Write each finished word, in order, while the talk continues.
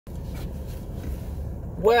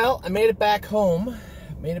Well, I made it back home.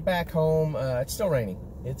 It's still raining.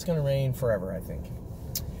 It's going to rain forever, I think.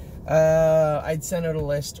 I'd sent out a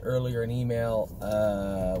list earlier, an email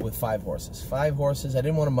with 5 horses. 5 horses. I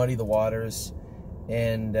didn't want to muddy the waters,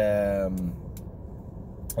 and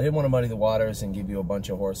give you a bunch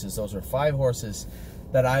of horses. Those are 5 horses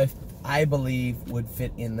that I believe would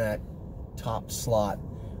fit in that top slot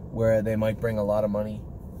where they might bring a lot of money.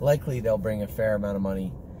 Likely they'll bring a fair amount of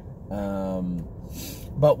money.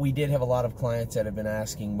 But we did have a lot of clients that have been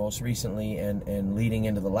asking most recently and leading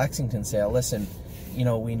into the Lexington sale, listen,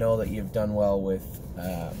 we know that you've done well with,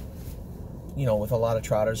 with a lot of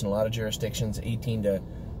trotters and a lot of jurisdictions, 18 to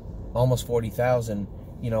almost 40,000.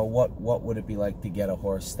 What would it be like to get a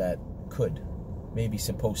horse that could, maybe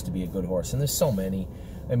supposed to be a good horse? And there's so many.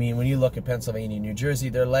 I mean, when you look at Pennsylvania, New Jersey,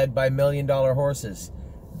 they're led by $1 million horses,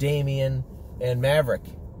 Damien and Maverick.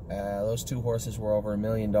 Those 2 horses were over $1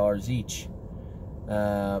 million each.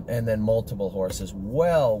 And then multiple horses,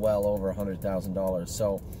 well over $100,000.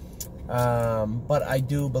 So, but I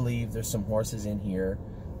do believe there's some horses in here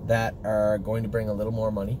that are going to bring a little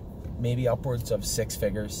more money, maybe upwards of 6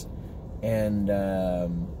 figures. And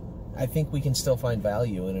I think we can still find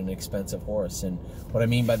value in an expensive horse. And what I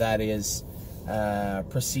mean by that is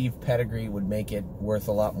perceived pedigree would make it worth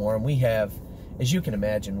a lot more. And we have, as you can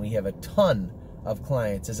imagine, we have a ton of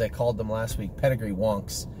clients, as I called them last week, pedigree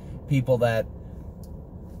wonks, people that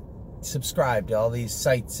subscribe to all these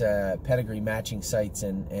sites, pedigree matching sites,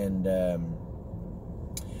 and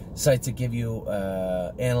sites that give you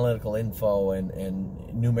analytical info and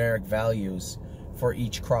numeric values for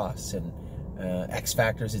each cross and X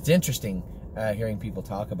factors. It's interesting hearing people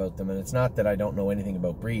talk about them, and it's not that I don't know anything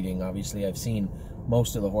about breeding. Obviously, I've seen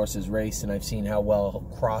most of the horses race, and I've seen how well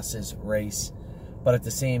crosses race, but at the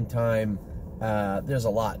same time, there's a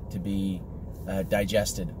lot to be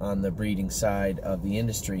digested on the breeding side of the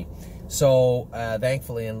industry. So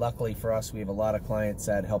thankfully and luckily for us, we have a lot of clients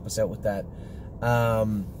that help us out with that.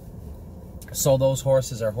 So those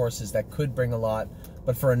horses are horses that could bring a lot,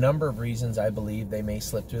 but for a number of reasons, I believe they may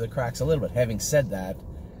slip through the cracks a little bit. Having said that,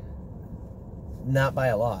 not by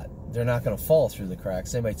a lot. They're not going to fall through the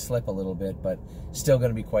cracks. They might slip a little bit, but still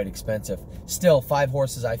going to be quite expensive. Still, 5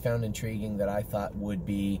 horses I found intriguing that I thought would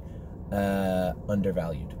be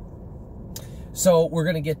undervalued. So we're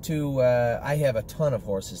going to get to, I have a ton of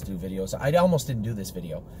horses to do videos. I almost didn't do this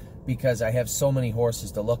video because I have so many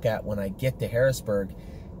horses to look at when I get to Harrisburg.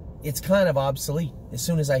 It's kind of obsolete. As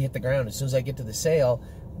soon as I hit the ground, as soon as I get to the sale,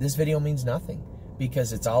 this video means nothing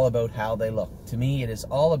because it's all about how they look. To me, it is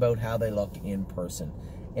all about how they look in person.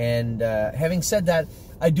 And having said that,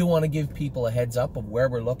 I do want to give people a heads up of where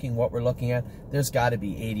we're looking, what we're looking at. There's got to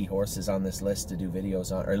be 80 horses on this list to do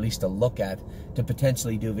videos on, or at least to look at, to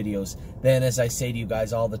potentially do videos. Then, as I say to you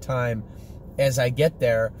guys all the time, as I get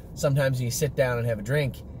there, sometimes you sit down and have a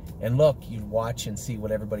drink and look, you watch and see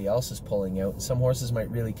what everybody else is pulling out. Some horses might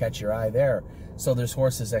really catch your eye there. So there's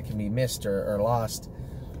horses that can be missed or lost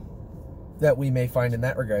that we may find in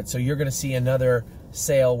that regard. So you're going to see another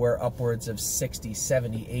sale where upwards of 60,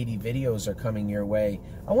 70, 80 videos are coming your way.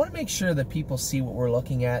 I want to make sure that people see what we're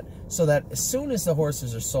looking at so that as soon as the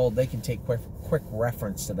horses are sold, they can take quick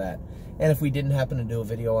reference to that. And if we didn't happen to do a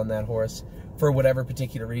video on that horse, for whatever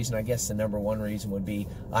particular reason, I guess the number one reason would be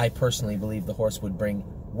I personally believe the horse would bring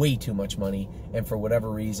way too much money, and for whatever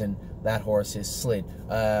reason, that horse is slid.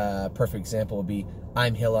 Perfect example would be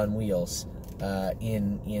I'm Hill on Wheels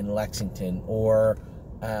in Lexington, or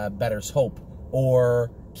Better's Hope,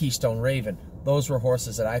 or Keystone Raven. Those were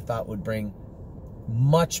horses that I thought would bring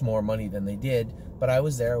much more money than they did, but I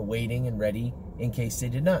was there waiting and ready in case they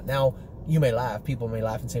did not. Now, you may laugh, people may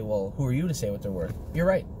laugh and say, well, who are you to say what they're worth? You're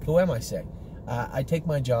right, who am I to say? I take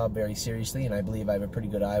my job very seriously, and I believe I have a pretty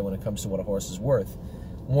good eye when it comes to what a horse is worth.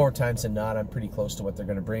 More times than not, I'm pretty close to what they're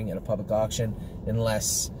going to bring at a public auction,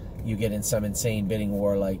 unless you get in some insane bidding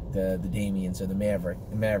war like the Damiens or the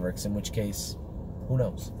Mavericks, in which case, who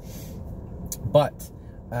knows? But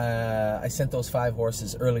I sent those 5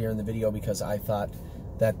 horses earlier in the video because I thought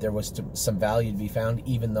that there was some value to be found,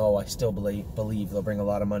 even though I still believe they'll bring a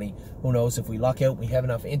lot of money. Who knows, if we luck out, we have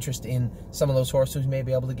enough interest in some of those horses, we may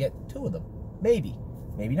be able to get 2 of them. Maybe,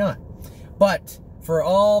 maybe not. But for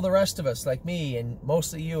all the rest of us, like me, and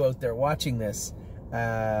mostly you out there watching this,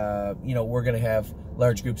 we're going to have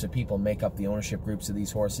large groups of people make up the ownership groups of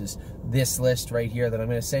these horses. This list right here that I'm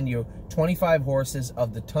going to send you, 25 horses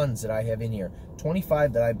of the tons that I have in here.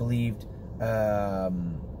 25 that I believed,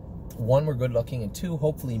 1, were good looking, and 2,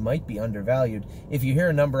 hopefully might be undervalued. If you hear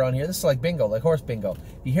a number on here, this is like bingo, like horse bingo.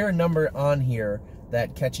 If you hear a number on here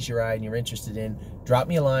that catches your eye and you're interested in, drop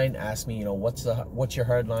me a line, ask me, you know, what's your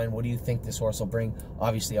hard line? What do you think this horse will bring?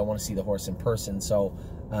 Obviously, I want to see the horse in person, so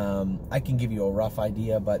I can give you a rough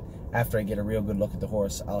idea, but after I get a real good look at the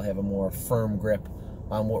horse, I'll have a more firm grip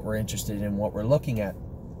on what we're interested in, what we're looking at.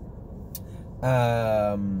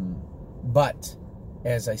 But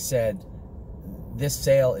as I said, this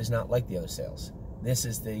sale is not like the other sales. This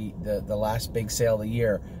is the last big sale of the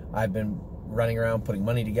year. I've been running around putting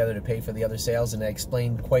money together to pay for the other sales, and I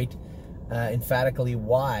explained quite emphatically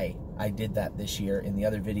why I did that this year in the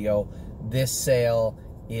other video. This sale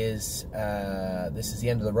is this is the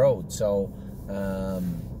end of the road, so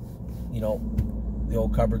you know, the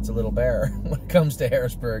old cupboard's a little bare when it comes to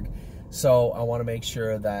Harrisburg. So I want to make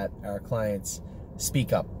sure that our clients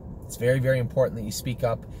speak up. It's very, very important that you speak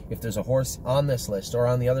up. If there's a horse on this list or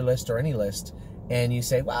on the other list or any list, and you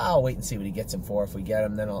say, well, I'll wait and see what he gets him for. If we get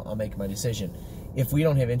him, then I'll make my decision. If we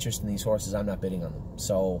don't have interest in these horses, I'm not bidding on them.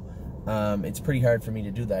 So it's pretty hard for me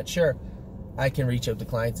to do that. Sure, I can reach out to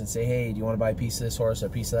clients and say, hey, do you want to buy a piece of this horse or a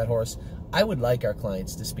piece of that horse? I would like our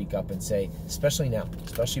clients to speak up and say, especially now,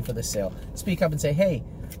 especially for this sale, speak up and say, hey,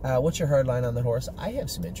 what's your hard line on that horse? I have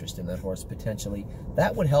some interest in that horse potentially.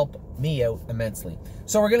 That would help me out immensely.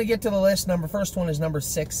 So we're going to get to the list. First one is number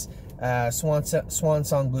 6, Swan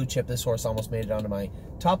Song Blue Chip. This horse almost made it onto my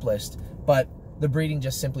top list, but the breeding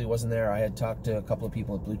just simply wasn't there. I had talked to a couple of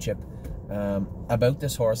people at Blue Chip about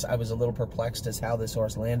this horse. I was a little perplexed as how this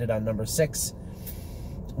horse landed on number 6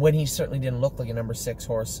 when he certainly didn't look like a number 6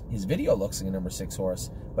 horse. His video looks like a number 6 horse,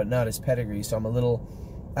 but not his pedigree. So I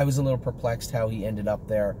was a little perplexed how he ended up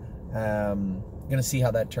there. Going to see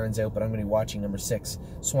how that turns out, but I'm going to be watching number 6,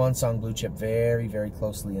 Swan Song Blue Chip, very, very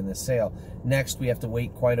closely in this sale. Next, we have to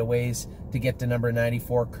wait quite a ways to get to number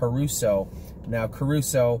 94, Caruso. Now,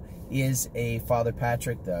 Caruso is a Father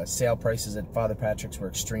Patrick. The sale prices at Father Patrick's were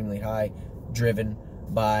extremely high, driven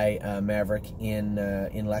by Maverick in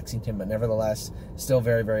Lexington, but nevertheless, still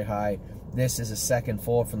very, very high. This is a second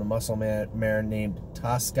foal from the muscle mare named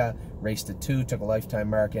Tosca. Raced at 2, took a lifetime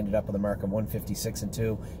mark, ended up with a mark of 156 and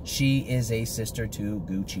 2. She is a sister to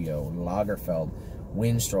Guccio, Lagerfeld,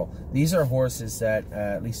 Winstrol. These are horses that,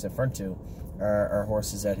 at least the front two, are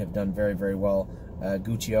horses that have done very, very well.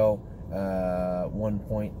 Guccio,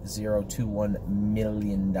 $1.021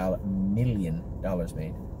 million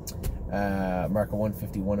made. Mark of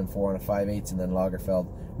 151 and 4 on a 5/8, and then Lagerfeld,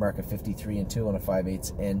 mark of 53 and 2 on a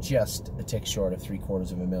 5/8, and just a tick short of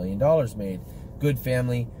 $750,000 made. Good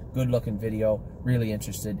family, good looking video. Really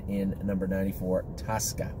interested in number 94,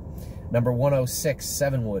 Tosca. Number 106,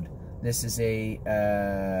 Sevenwood. This is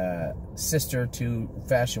a sister to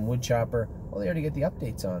Fashion Woodchopper. Well, they already get the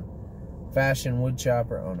updates on Fashion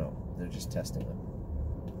Woodchopper. Oh no, they're just testing them.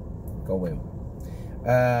 Go away.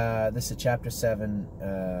 This is a Chapter 7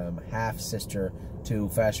 half sister to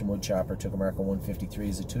Fashion Woodchopper. Took a mark of 153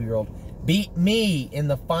 as a 2-year-old. Beat me in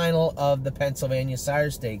the final of the Pennsylvania Sire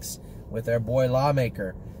Stakes with our boy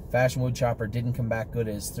Lawmaker. Fashion Woodchopper didn't come back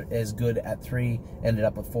as good at 3. Ended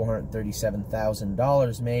up with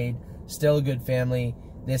 $437,000 made. Still a good family.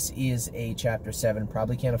 This is a Chapter 7.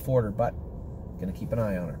 Probably can't afford her, but gonna keep an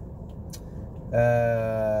eye on her.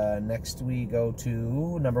 Next we go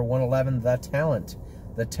to number 111, The Talent.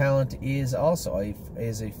 The Talent is also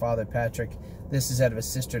a Father Patrick. This is out of a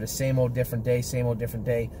sister to Same Old Different Day, Same Old Different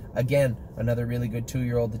Day. Again, another really good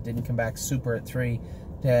 2-year-old that didn't come back super at 3.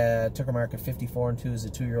 Took a mark of 54 and 2 as a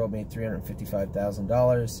 2-year-old, made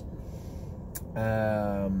 $355,000.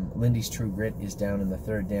 Lindy's True Grit is down in the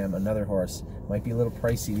 3rd dam. Another horse. Might be a little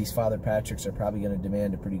pricey. These Father Patricks are probably going to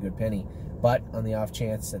demand a pretty good penny. But on the off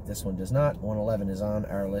chance that this one does not, 111 is on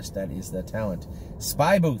our list. That is The Talent.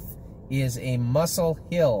 Spy Booth is a Muscle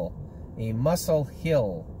Hill. A Muscle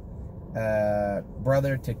Hill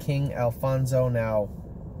brother to King Alfonso. Now,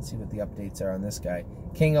 let's see what the updates are on this guy.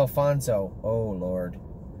 King Alfonso. Oh, Lord.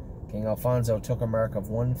 King Alfonso took a mark of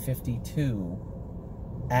 152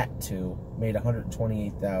 at 2. Made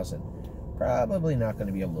 $128,000. Probably not going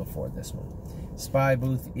to be able to afford this one. Spy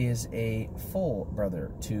Booth is a full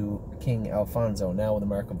brother to King Alfonso, now with a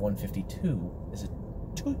mark of 152. Is it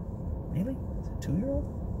 2? Really? Is it a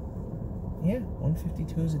 2-year-old? Yeah,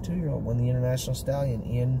 152 is a 2-year-old. Won the International Stallion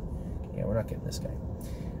in... Yeah, we're not getting this guy.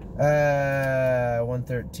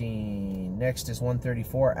 113. Next is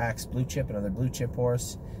 134, Axe Blue Chip, another Blue Chip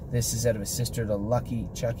horse. This is out of a sister to Lucky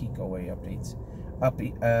Chucky. Go away, updates.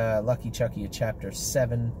 Lucky Chucky, a Chapter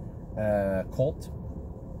 7 colt.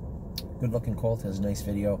 Good looking colt, has a nice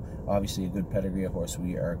video. Obviously a good pedigree, a horse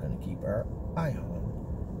we are going to keep our eye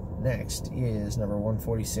on. Next is number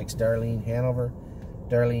 146, Darlene Hanover.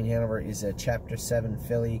 Darlene Hanover is a Chapter 7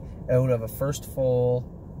 filly out of a first foal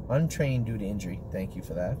untrained due to injury. Thank you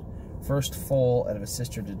for that. First foal out of a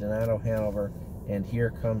sister to Donato Hanover, and Here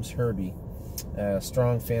Comes Herbie.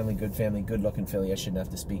 Strong family, good looking filly. I shouldn't have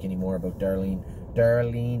to speak anymore about Darlene.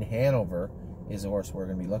 Darlene Hanover is the horse we're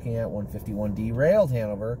going to be looking at. 151 Derailed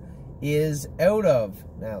Hanover is out of.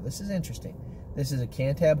 Now, this is interesting. This is a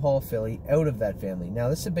Cantab Hall filly out of that family. Now,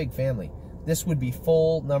 this is a big family. This would be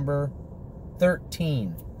foal number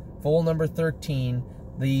 13. Foal number 13,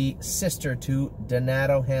 the sister to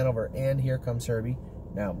Donato Hanover. And Here Comes Herbie.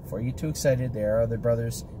 Now, before you get too excited, there are other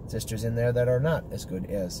brothers, sisters in there that are not as good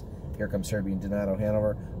as Here Comes Herbie and Donato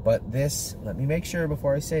Hanover. But this, let me make sure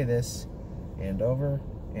before I say this, and over,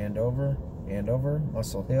 and over, and over,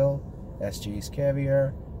 Muscle Hill, SG's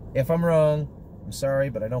Caviar. If I'm wrong, I'm sorry,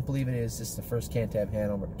 but I don't believe it is. This is the first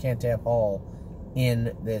Cantab Hall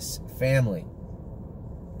in this family.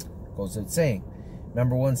 Goes without saying.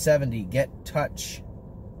 Number 170, Get Touch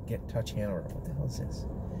Hanover. What the hell is this?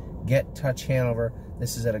 Get Touch Hanover.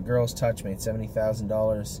 This is at a Girl's Touch, made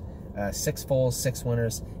 $70,000. 6 foals, 6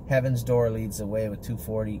 winners. Heaven's Door leads the way with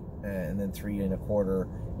 240, and then 3 1/4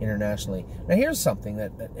 internationally. Now here's something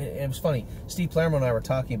that it was funny. Steve Palermo and I were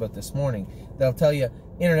talking about this morning. They'll tell you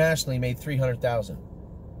internationally made 300,000.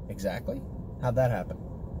 Exactly? How'd that happen?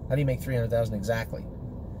 How do you make 300,000 exactly?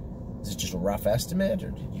 Is it just a rough estimate, or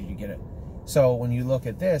did you get it? So when you look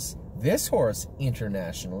at this horse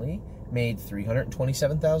internationally made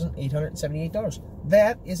 $327,878.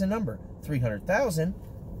 That is a number. 300,000.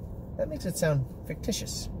 That makes it sound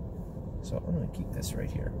fictitious. So I'm going to keep this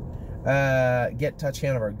right here. Get Touch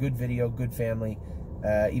Hanover. Good video, good family.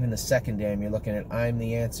 Even the second dam, you're looking at I'm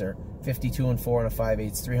the Answer. 52 and 4 and a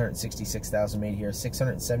 5/8, 366,000 made here.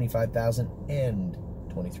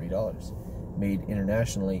 $675,023 made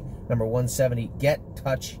internationally. Number 170, Get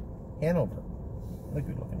Touch Hanover. What a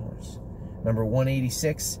good looking horse. Number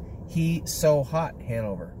 186, He So Hot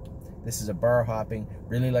Hanover. This is a bar hopping.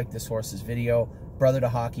 Really like this horse's video. Brother to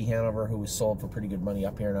Hockey Hanover, who was sold for pretty good money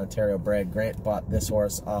up here in Ontario. Brad Grant bought this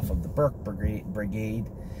horse off of the Burke Brigade.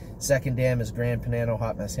 Second dam is Grand Panano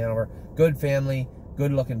Hot Mess Hanover. Good family,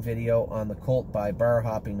 good looking video on the colt by bar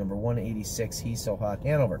hopping. Number 186, He So Hot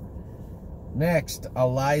Hanover. Next,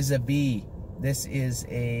 Eliza B. This is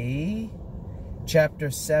a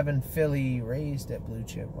Chapter 7 filly raised at Blue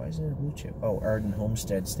Chip. Why isn't it a Blue Chip? Oh, Arden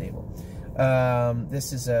Homestead Stable.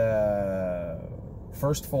 This is a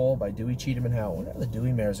first foal by Dewey Cheatham and Howe. I wonder how the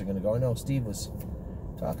Dewey mares are going to go. I know Steve was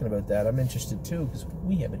talking about that. I'm interested too, because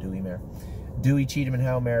we have a Dewey mare. Dewey Cheatham and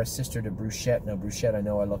Howe mare, sister to Bruchette. Now, Bruchette, I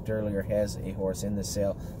know I looked earlier, has a horse in this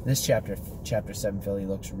sale. This Chapter 7 filly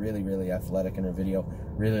looks really, really athletic in her video.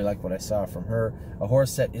 Really like what I saw from her. A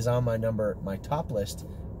horse that is on my top list.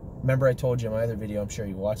 Remember I told you in my other video, I'm sure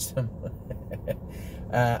you watched them.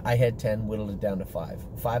 I had 10, whittled it down to 5.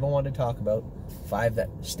 5 I wanted to talk about, 5 that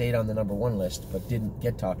stayed on the number 1 list but didn't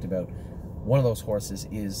get talked about. One of those horses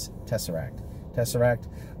is Tesseract. Tesseract,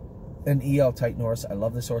 an EL Titan horse. I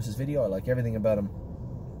love this horse's video. I like everything about him.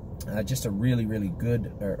 Just a really, really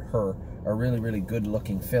good, a really, really good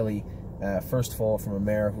looking filly. First foal from a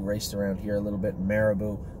mare who raced around here a little bit.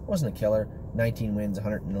 Marabou. Wasn't a killer. 19 wins,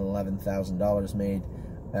 $111,000 made.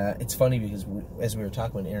 It's funny because as we were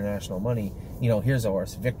talking about international money, you know, here's a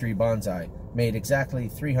horse, Victory Bonsai, made exactly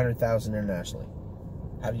 $300,000 internationally.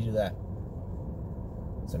 How do you do that?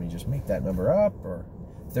 Somebody just make that number up, or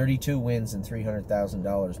 32 wins and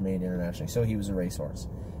 $300,000 made internationally. So he was a racehorse.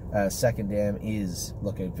 Second dam is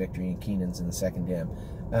look at Victory and Keenan's in the second dam.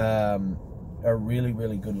 A really,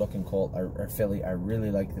 really good looking colt or filly. I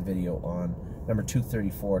really like the video on. Number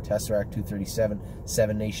 234, Tesseract. 237,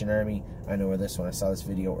 7 Nation Army. I know where this one. I saw this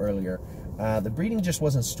video earlier. The breeding just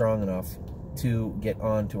wasn't strong enough to get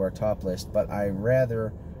on to our top list, but I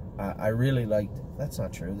really liked. That's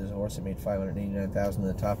not true. There's a horse that made $589,000 in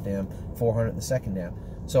the top dam, $400 in the second dam.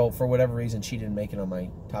 So for whatever reason, she didn't make it on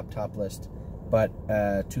my top list. But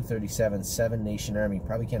 237, 7 Nation Army.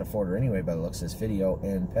 Probably can't afford her anyway by the looks of this video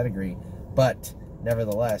and pedigree. But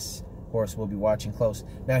nevertheless, horse we'll be watching close.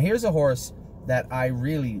 Now here's a horse that I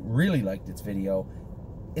really, really liked its video.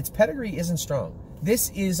 Its pedigree isn't strong. This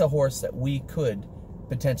is a horse that we could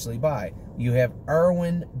potentially buy. You have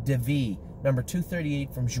Erwin DeVee, number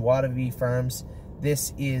 238 from Joie de Vie Farms.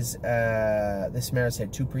 This is, this mare's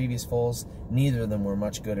had 2 previous foals. Neither of them were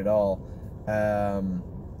much good at all.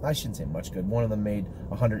 I shouldn't say much good. One of them made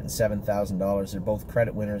 $107,000. They're both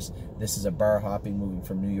credit winners. This is a bar hopping moving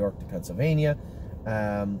from New York to Pennsylvania.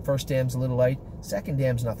 First dam's a little light. Second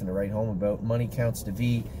dam's nothing to write home about. Money Counts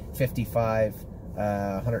DeVee, 55,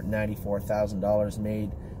 $194,000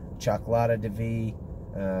 made. Chocolata DeVee,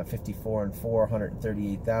 54 and 4,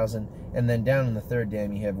 $138,000. And then down in the third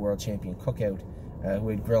dam, you have World Champion Cookout. who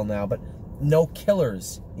would grill now, but no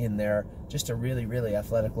killers in there. Just a really, really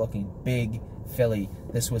athletic looking big filly.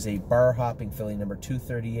 This was a bar hopping filly, number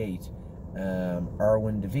 238,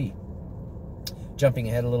 Arwen DeVee. Jumping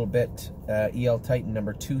ahead a little bit, EL Titan,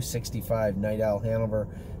 number 265, Night Owl Hanover.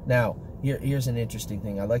 Now, here's an interesting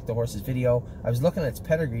thing. I like the horse's video. I was looking at its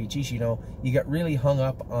pedigree. Geez, you know, you got really hung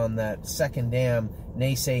up on that second dam,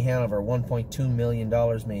 Naysay Hanover, $1.2 million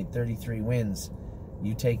made, 33 wins.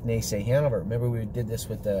 You take Naysay Hanover. Remember we did this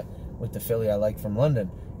with the filly I like from London.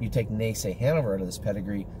 You take Naysay Hanover out of this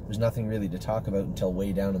pedigree, there's nothing really to talk about until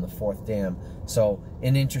way down in the fourth dam. So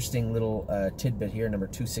an interesting little tidbit here, number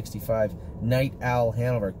 265, Night Owl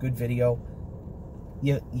Hanover. Good video.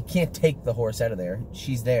 You can't take the horse out of there.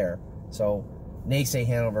 She's there. So Naysay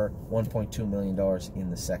Hanover, $1.2 million in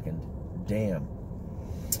the second dam.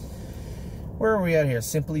 Where are we at here?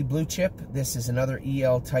 Simply Blue Chip. This is another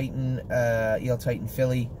EL Titan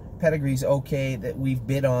filly. Pedigree's okay. That we've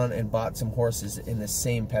bid on and bought some horses in the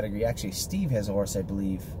same pedigree. Actually, Steve has a horse, I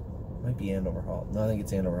believe. Might be Andover Hall. No, I think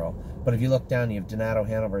it's Andover Hall. But if you look down, you have Donato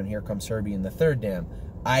Hanover and Here Comes Herbie in the third dam.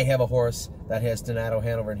 I have a horse that has Donato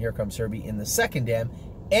Hanover and Here Comes Herbie in the second dam,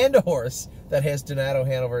 and a horse that has Donato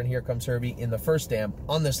Hanover and Here Comes Herbie in the first dam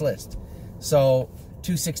on this list. So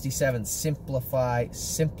 267, Simplify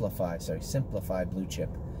Blue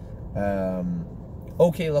Chip.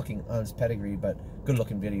 Okay looking on his pedigree, but good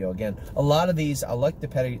looking video again. A lot of these, I like the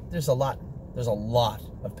pedigree. There's a lot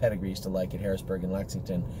of pedigrees to like at Harrisburg and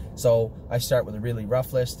Lexington. So I start with a really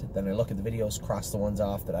rough list, then I look at the videos, cross the ones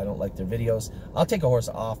off that I don't like their videos. I'll take a horse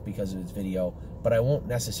off because of its video, but I won't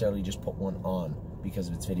necessarily just put one on because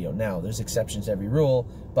of its video. Now, there's exceptions to every rule,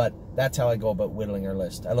 but that's how I go about whittling our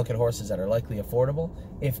list. I look at horses that are likely affordable.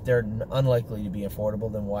 If they're unlikely to be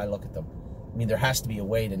affordable, then why look at them? I mean, there has to be a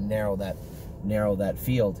way to narrow that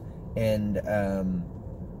field. And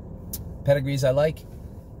pedigrees I like,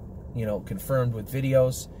 you know, confirmed with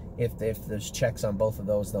videos. If there's checks on both of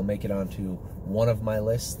those, they'll make it onto one of my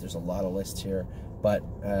lists. There's a lot of lists here, but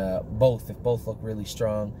if both look really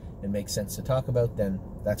strong and make sense to talk about, then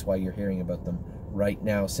that's why you're hearing about them right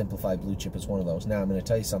now. Simplified Blue Chip is one of those. Now I'm going to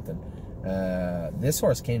tell you something. This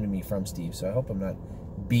horse came to me from Steve, so I hope I'm not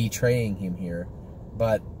betraying him here.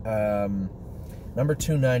 But number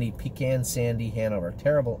 290, Pecan Sandy Hanover.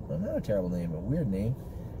 Terrible, well, not a terrible name, a weird name.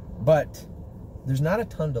 But there's not a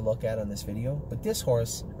ton to look at on this video. But this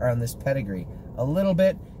horse, or on this pedigree, a little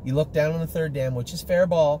bit. You look down on the third dam, which is fair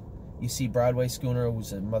ball. You see Broadway Schooner,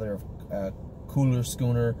 who's a mother of Cooler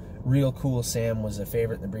Schooner. Real Cool Sam was a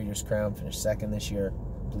favorite in the Breeders' Crown. Finished second this year.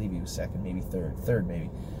 I believe he was second, maybe third maybe.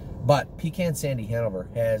 But Pecan Sandy Hanover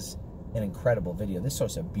has an incredible video. This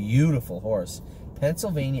horse is a beautiful horse.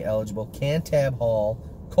 Pennsylvania eligible, Cantab Hall,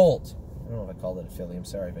 colt. I don't know if I called it a filly, I'm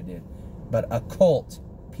sorry if I did. But a colt,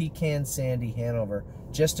 Pecan Sandy Hanover.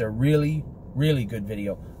 Just a really, really good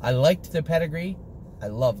video. I liked the pedigree. I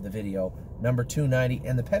love the video. Number 290.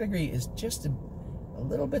 And the pedigree is just a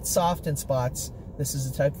little bit soft in spots. This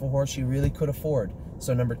is the type of horse you really could afford.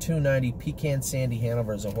 So number 290, Pecan Sandy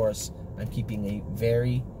Hanover is a horse I'm keeping a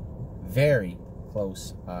very, very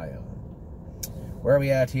close eye on. Where are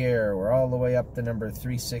we at here? We're all the way up to number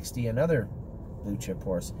 360, another Blue Chip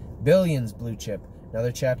horse. Billions Blue Chip,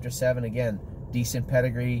 another Chapter 7 again. Decent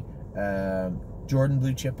pedigree. Jordan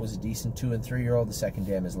Blue Chip was a decent 2- and 3-year-old. The second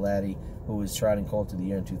dam is Laddie, who was trotting colt of the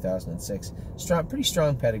year in 2006. Strong, pretty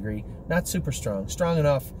strong pedigree. Not super strong. Strong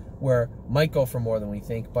enough where might go for more than we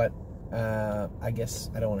think, but I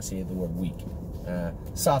guess I don't want to say the word weak.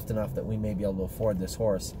 Soft enough that we may be able to afford this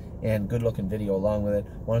horse. And good looking video along with it.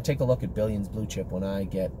 Want to take a look at Billions Blue Chip when I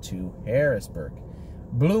get to Harrisburg.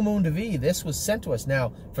 Blue Moon DeVee, this was sent to us.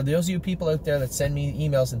 Now, for those of you people out there that send me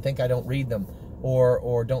emails and think I don't read them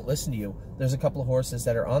or don't listen to you, there's a couple of horses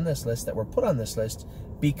that are on this list that were put on this list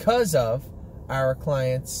because of our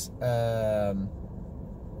clients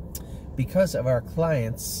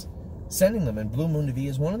sending them, and Blue Moon DeVee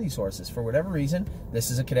is one of these horses. For whatever reason,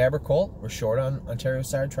 this is a cadaver colt. We're short on Ontario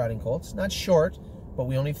sire trotting colts. Not short, but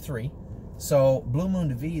we only have 3. So Blue Moon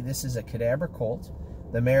DeVee, this is a cadaver colt.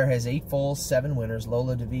 The mare has 8 foals, 7 winners.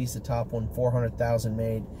 Lola DeVee's the top one, 400,000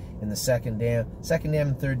 made in the second dam. Second dam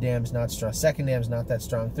and third dam is not strong. Second dam is not that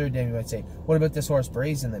strong. Third dam, you might say, what about this horse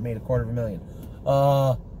Brazen that made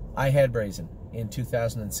 $250,000? I had Brazen in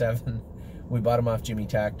 2007. We bought him off Jimmy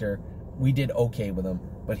Tactor. We did okay with him,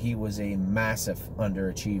 but he was a massive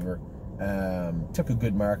underachiever. Took a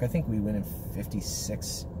good mark. I think we win in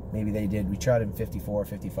 56. Maybe they did. We tried him 54,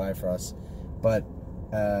 55 for us. But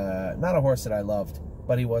not a horse that I loved.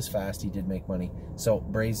 But he was fast. He did make money. So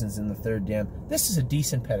Brazen's in the third dam. This is a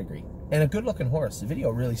decent pedigree and a good-looking horse. The video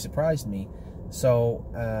really surprised me. So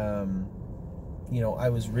you know, I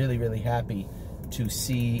was really, really happy to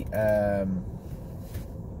see our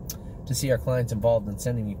clients involved in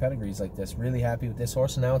sending me pedigrees like this. Really happy with this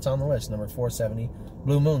horse, and now it's on the list, number 470,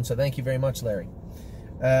 Blue Moon. So thank you very much, Larry.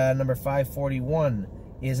 Number 541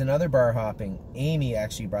 is another bar hopping. Amy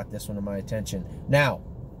actually brought this one to my attention. Now,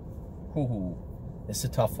 this is a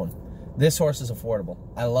tough one. This horse is affordable.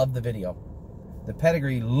 I love the video. The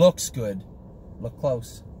pedigree looks good. Look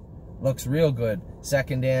close. Looks real good.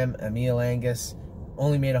 Second dam, Emil Angus.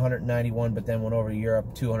 Only made 191, but then went over to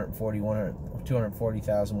Europe,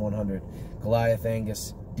 240,100. Goliath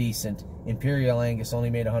Angus, decent. Imperial Angus only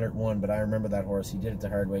made 101, but I remember that horse. He did it the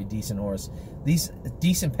hard way. Decent horse. These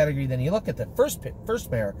decent pedigree. Then you look at the first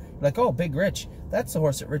mare, you're like, oh, Big Rich. That's the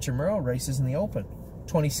horse that Richard Murrow races in the Open.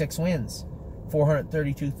 26 wins.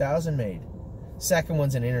 432,000 made. Second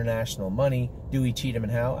one's an international money. Dewey, Cheatham,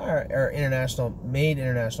 and Howe. Or international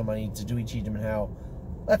money to Dewey, Cheatham, and Howe.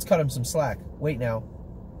 Let's cut him some slack. Wait now.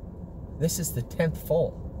 This is the 10th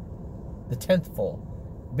foal. The 10th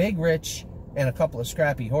foal. Big Rich and a couple of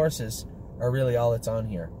scrappy horses are really all that's on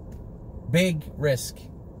here. Big risk.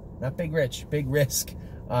 Not Big Rich. Big risk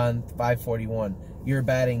on 541. You're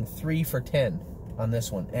batting 3 for 10 on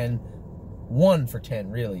this one. And 1 for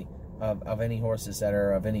 10, really, of any horses that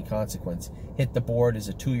are of any consequence. Hit the Board is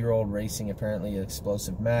a 2-year-old racing, apparently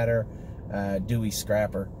explosive matter. Dewey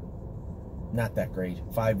Scrapper, not that great.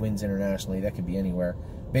 5 wins internationally, that could be anywhere.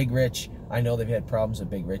 Big Rich, I know they've had problems with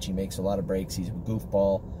Big Rich. He makes a lot of breaks. He's a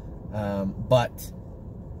goofball. But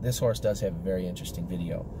this horse does have a very interesting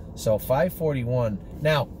video. So 541.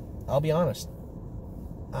 Now, I'll be honest.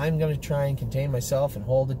 I'm going to try and contain myself and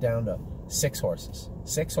hold it down to 6 horses.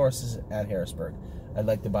 6 horses at Harrisburg. I'd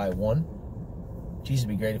like to buy 1. Geez, it'd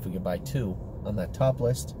be great if we could buy 2 on that top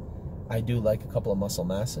list. I do like a couple of Muscle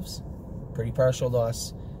Massives. Pretty partial to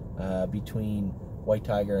us between White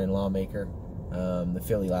Tiger and Lawmaker. The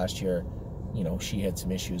filly last year, you know, she had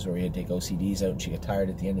some issues where we had to take OCDs out and she got tired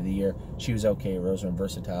at the end of the year. She was okay. Rosa and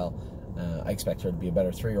Versatile. I expect her to be a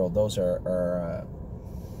better 3-year-old. Those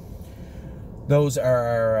are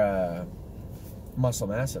our Muscle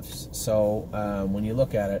Massives. So when you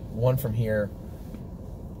look at it, 1 from here.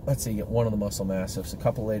 Let's say you get 1 of the Muscle Massives, a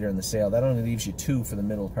couple later in the sale. That only leaves you 2 for the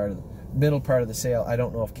middle part of the sale. I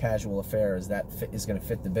don't know if Casual Affair is going to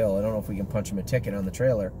fit the bill. I don't know if we can punch him a ticket on the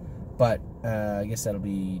trailer, but I guess that'll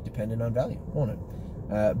be dependent on value, won't it?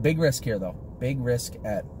 Big risk here though. Big risk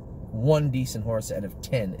at 1 decent horse out of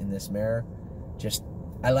 10 in this mare.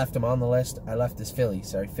 I left him on the list. I left this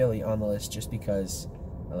filly on the list just because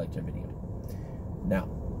I liked her video. Now,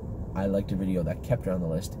 I liked her video that kept her on the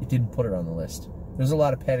list. It didn't put her on the list. There's a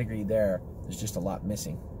lot of pedigree there. There's just a lot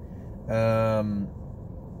missing. Now,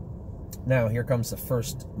 here comes the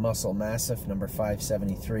first Muscle Massive, number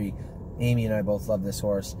 573. Amy and I both love this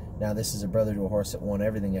horse. Now, this is a brother to a horse that won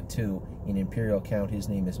everything at 2 in Imperial Count. His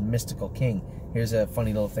name is Mystical King. Here's a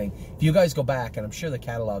funny little thing. If you guys go back, and I'm sure they're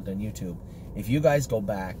cataloged on YouTube, if you guys go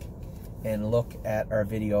back and look at our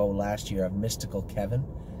video last year of Mystical Kevin,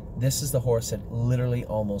 this is the horse that literally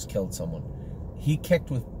almost killed someone. He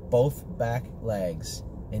kicked with both back legs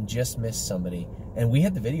and just missed somebody, and we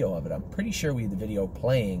had the video of it. I'm pretty sure we had the video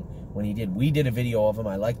playing when he did. We did a video of him.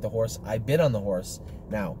 I liked the horse. I bid on the horse.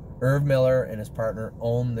 Now, Irv Miller and his partner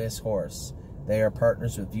own this horse. They are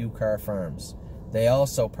partners with View Car Farms. They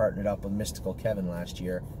also partnered up with Mystical Kevin last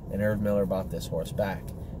year, and Irv Miller bought this horse back.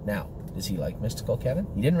 Now, does he like Mystical Kevin?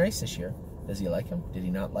 He didn't race this year. Does he like him? Did he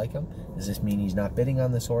not like him? Does this mean he's not bidding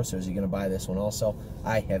on this horse, or is he going to buy this one also?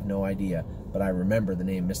 I have no idea, but I remember the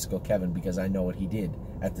name Mystical Kevin because I know what he did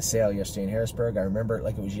at the sale yesterday in Harrisburg. I remember it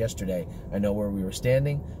like it was yesterday. I know where we were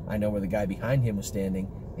standing. I know where the guy behind him was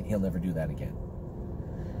standing, and he'll never do that again.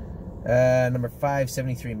 Number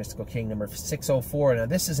 573, Mystical King. Number 604. Now,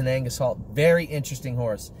 this is an Angus Hall. Very interesting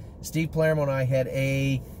horse. Steve Palermo and I had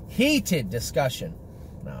a heated discussion.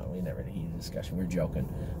 No, we never had a heated discussion. We were joking.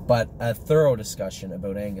 But a thorough discussion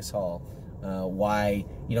about Angus Hall. Why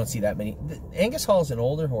you don't see that many. Angus Hall is an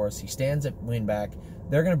older horse. He stands at Winback.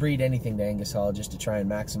 They're going to breed anything to Angus Hall just to try and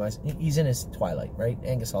maximize. He's in his twilight, right?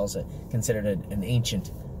 Angus Hall is considered an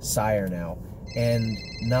ancient sire now. And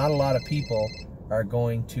not a lot of people are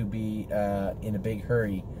going to be in a big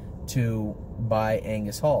hurry to buy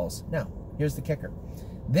Angus Halls. Now, here's the kicker.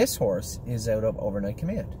 This horse is out of Overnight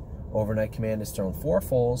Command. Overnight Command has thrown 4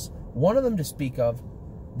 foals. One of them to speak of.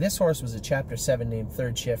 This horse was a Chapter 7 named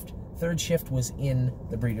Third Shift. Third Shift was in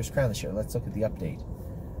the Breeders' Crown this year. Let's look at the update.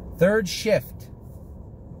 Third Shift.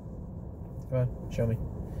 Come on, show me.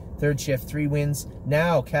 Third Shift, 3 wins.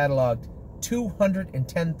 Now cataloged,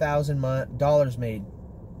 $210,000 made.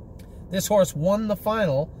 This horse won the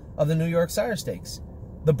final of the New York Sire Stakes.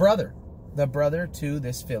 The brother the brother to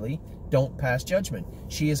this filly, Don't Pass Judgment.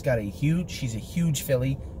 She's a huge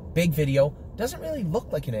filly, big video, doesn't really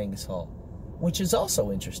look like an Angus Hall, which is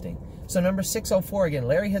also interesting. So number 604, again,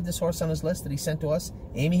 Larry had this horse on his list that he sent to us,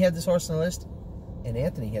 Amy had this horse on the list, and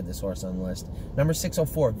Anthony had this horse on the list. Number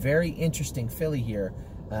 604, very interesting filly here.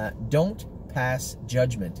 Don't Pass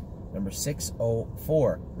Judgment. Number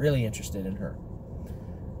 604. Really interested in her.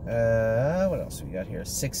 What else we got here?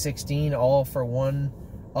 616, all for one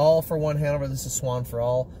Hanover. This is Swan for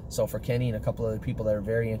All. So for Kenny and a couple other people that are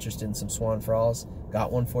very interested in some Swan for Alls,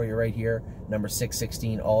 got one for you right here. Number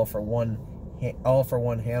 616, all for one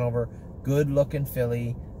Hanover. Good looking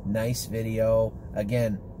filly, nice video.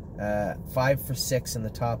 Again, 5 for 6 in the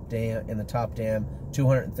top dam.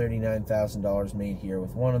 $239,000 made here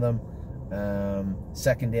with one of them.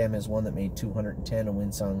 Second dam is one that made $210,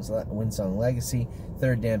 a Winsong Legacy.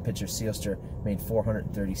 Third dam, Pitcher Sealster, made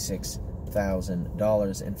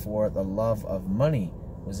 $436,000. And For the Love of Money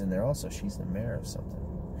was in there also. She's the mare of something.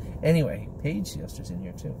 Anyway, Paige Sealster's in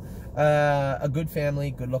here too. A good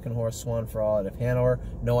family, good looking horse, Swan for All out of Hanover.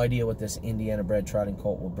 No idea what this Indiana bred trotting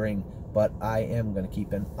colt will bring, but I am going to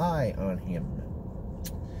keep an eye on him.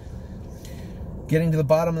 Getting to the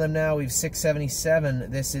bottom of them now, we have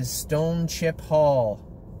 677. This is Stone Chip Hall,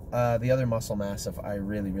 the other muscle massive I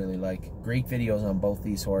really, really like. Great videos on both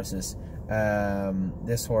these horses.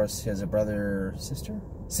 This horse has a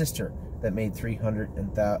sister that made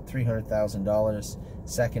 $300,000.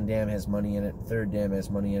 Second dam has money in it. Third dam has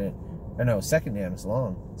money in it. No, second dam is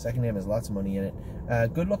long. Second dam has lots of money in it.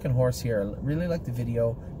 Good looking horse here. I really like the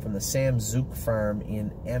video from the Sam Zook farm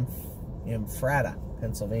in Ephrata,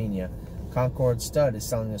 Pennsylvania. Concord Stud is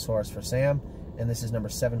selling this horse for Sam, and this is number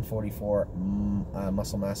 744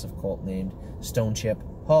 muscle massive colt named Stone Chip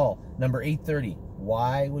Hall. Number 830.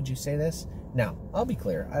 Why would you say this? Now, I'll be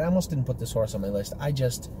clear. I almost didn't put this horse on my list. I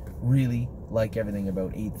just really like everything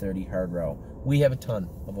about 830 Hard Row. We have a ton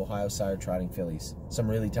of Ohio sire trotting fillies, some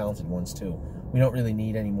really talented ones too. We don't really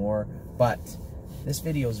need any more, but this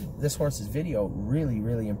horse's video really,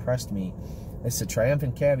 really impressed me. It's a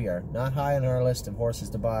Triumphant Caviar, not high on our list of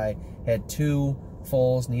horses to buy. Had 2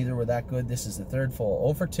 foals, neither were that good. This is the third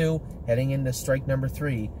foal. 0 for 2, heading into strike number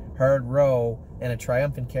 3. Hard Row and a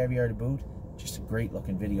Triumphant Caviar to boot. Just a great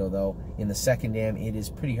looking video though. In the second dam, it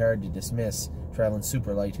is pretty hard to dismiss Traveling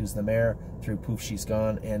Superlight, who's the mare, through Poof She's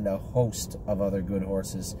Gone, and a host of other good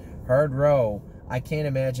horses. Hard Row, I can't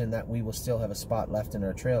imagine that we will still have a spot left in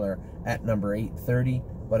our trailer at number 830,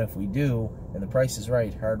 but if we do, and the price is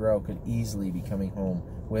right, Hard Row could easily be coming home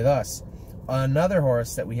with us. Another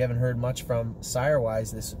horse that we haven't heard much from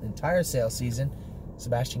sire-wise this entire sale season,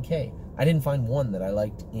 Sebastian K. I didn't find one that I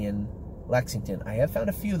liked in Lexington. I have found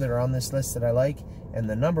a few that are on this list that I like, and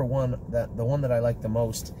the one that I like the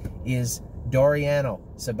most is Doriano,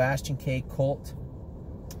 Sebastian K. colt,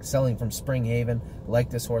 selling from Spring Haven. Like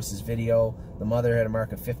this horse's video. The mother had a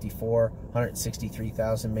mark of 54,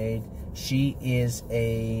 163,000 made. She is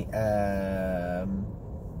a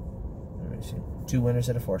 2 winners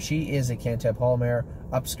out of 4. She is a Cantab Hall mare,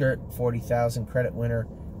 upskirt, 40,000 credit winner,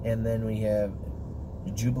 and then we have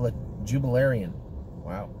Jubilarian.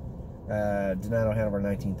 Wow. Donato Hanover,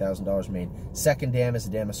 $19,000 made. Second dam is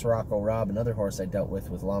the dam of Sirocco Rob, another horse I dealt with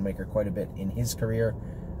Lawmaker quite a bit in his career.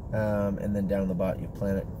 And then down the bottom, you have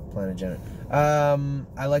Plantagenet.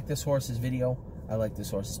 I like this horse's video. I like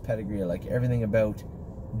this horse's pedigree. I like everything about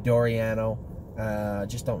Doriano.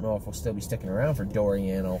 Just don't know if we'll still be sticking around for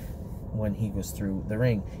Doriano when he goes through the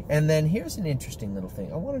ring. And then here's an interesting little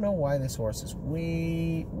thing. I want to know why this horse is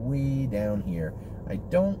way, way down here. I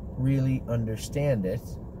don't really understand it.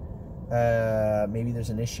 Maybe there's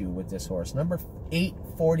an issue with this horse. Number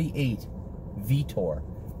 848, Vitor.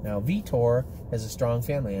 Now, Vitor has a strong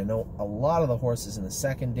family. I know a lot of the horses in the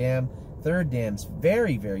second dam. Third dam's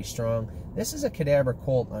very, very strong. This is a Cadaver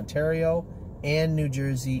colt, Ontario and New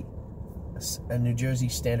Jersey, a New Jersey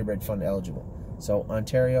Standardbred Fund eligible. So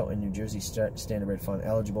Ontario and New Jersey Standardbred Fund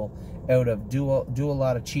eligible. Out of Do a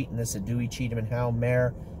Lot of Cheating. This is a Dewey Cheatham and Howe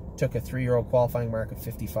mare. Took a 3-year-old qualifying mark of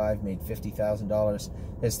 55, made $50,000.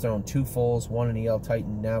 Has thrown 2 foals, one in EL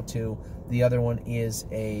Titan, now 2. The other one is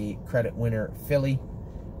a credit winner filly.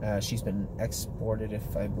 She's been exported,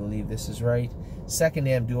 if I believe this is right. Second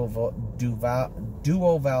dam, Duo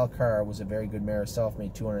Valcar was a very good mare herself,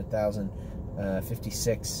 made $200,000,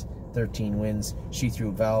 56, 13 wins. She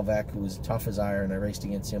threw Valvac, who was tough as iron. I raced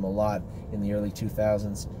against him a lot in the early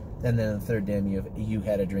 2000s. And then in the third dam, you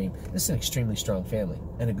Had a Dream. This is an extremely strong family,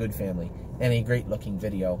 and a good family, and a great-looking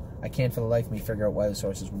video. I can't for the life of me figure out why this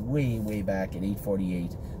horse is way, way back at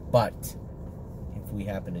 848. But if we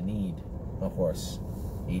happen to need a horse,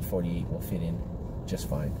 848 will fit in just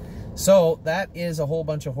fine. So that is a whole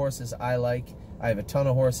bunch of horses I like. I have a ton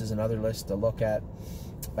of horses and other lists to look at.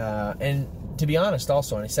 And to be honest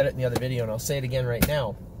also, and I said it in the other video and I'll say it again right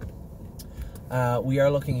now, we are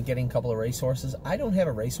looking at getting a couple of racehorses. I don't have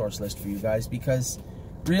a racehorse list for you guys because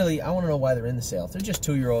really I want to know why they're in the sale. If they're just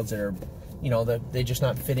 2-year-olds that are, you know, they're just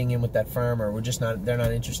not fitting in with that farm, or they're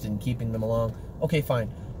not interested in keeping them along, okay,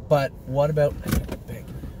 fine. But what about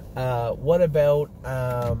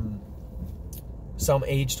some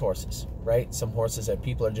aged horses, right? Some horses that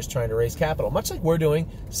people are just trying to raise capital, much like we're doing,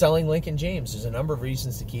 selling Lincoln James. There's a number of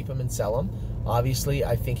reasons to keep him and sell him. Obviously,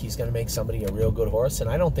 I think he's going to make somebody a real good horse, and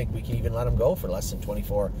I don't think we can even let him go for less than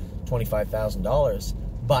 $25,000.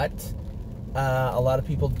 But a lot of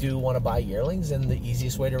people do want to buy yearlings, and the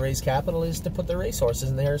easiest way to raise capital is to put their racehorses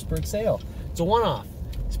in the Harrisburg sale. It's a one-off.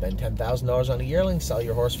 Spend $10,000 on a yearling, sell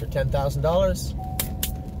your horse for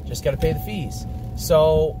 $10,000. Just got to pay the fees.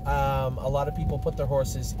 So a lot of people put their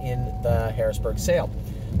horses in the Harrisburg sale.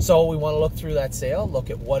 So we want to look through that sale, look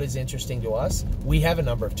at what is interesting to us. We have a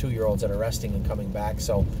number of 2-year-olds that are resting and coming back,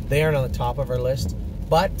 so they aren't on the top of our list.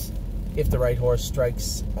 But if the right horse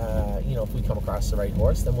strikes, you know, if we come across the right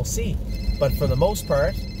horse, then we'll see. But for the most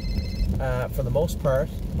part,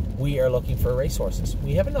 we are looking for racehorses.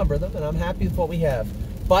 We have a number of them, and I'm happy with what we have.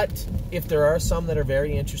 But if there are some that are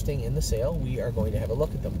very interesting in the sale, we are going to have a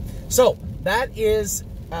look at them. So that is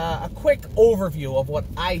a quick overview of what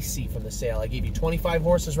I see from the sale. I gave you 25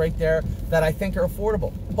 horses right there that I think are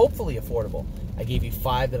affordable, hopefully affordable. I gave you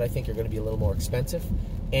 5 that I think are going to be a little more expensive.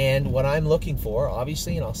 And what I'm looking for,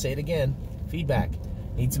 obviously, and I'll say it again, feedback.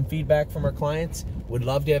 Need some feedback from our clients. Would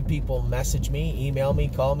love to have people message me, email me,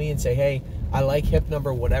 call me, and say, hey, I like hip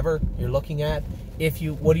number whatever you're looking at.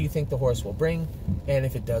 What do you think the horse will bring? And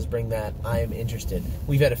if it does bring that, I am interested.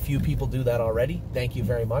 We've had a few people do that already. Thank you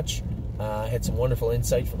very much. I had some wonderful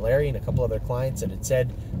insight from Larry and a couple other clients that had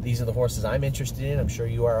said, these are the horses I'm interested in. I'm sure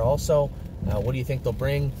you are also. What do you think they'll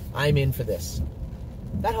bring? I'm in for this.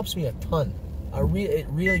 That helps me a ton. It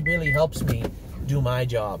really, really helps me do my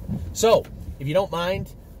job. So, if you don't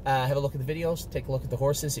mind, have a look at the videos, take a look at the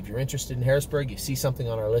horses. If you're interested in Harrisburg, you see something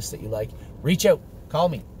on our list that you like, reach out, call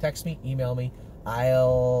me, text me, email me.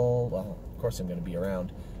 Well, of course I'm going to be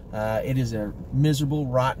around. It is a miserable,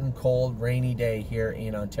 rotten, cold, rainy day here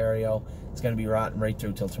in Ontario. It's going to be rotten right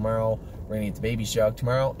through till tomorrow. We're going to get the baby's jog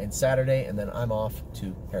tomorrow and Saturday, and then I'm off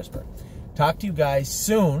to Harrisburg. Talk to you guys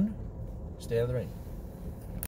soon. Stay out of the rain.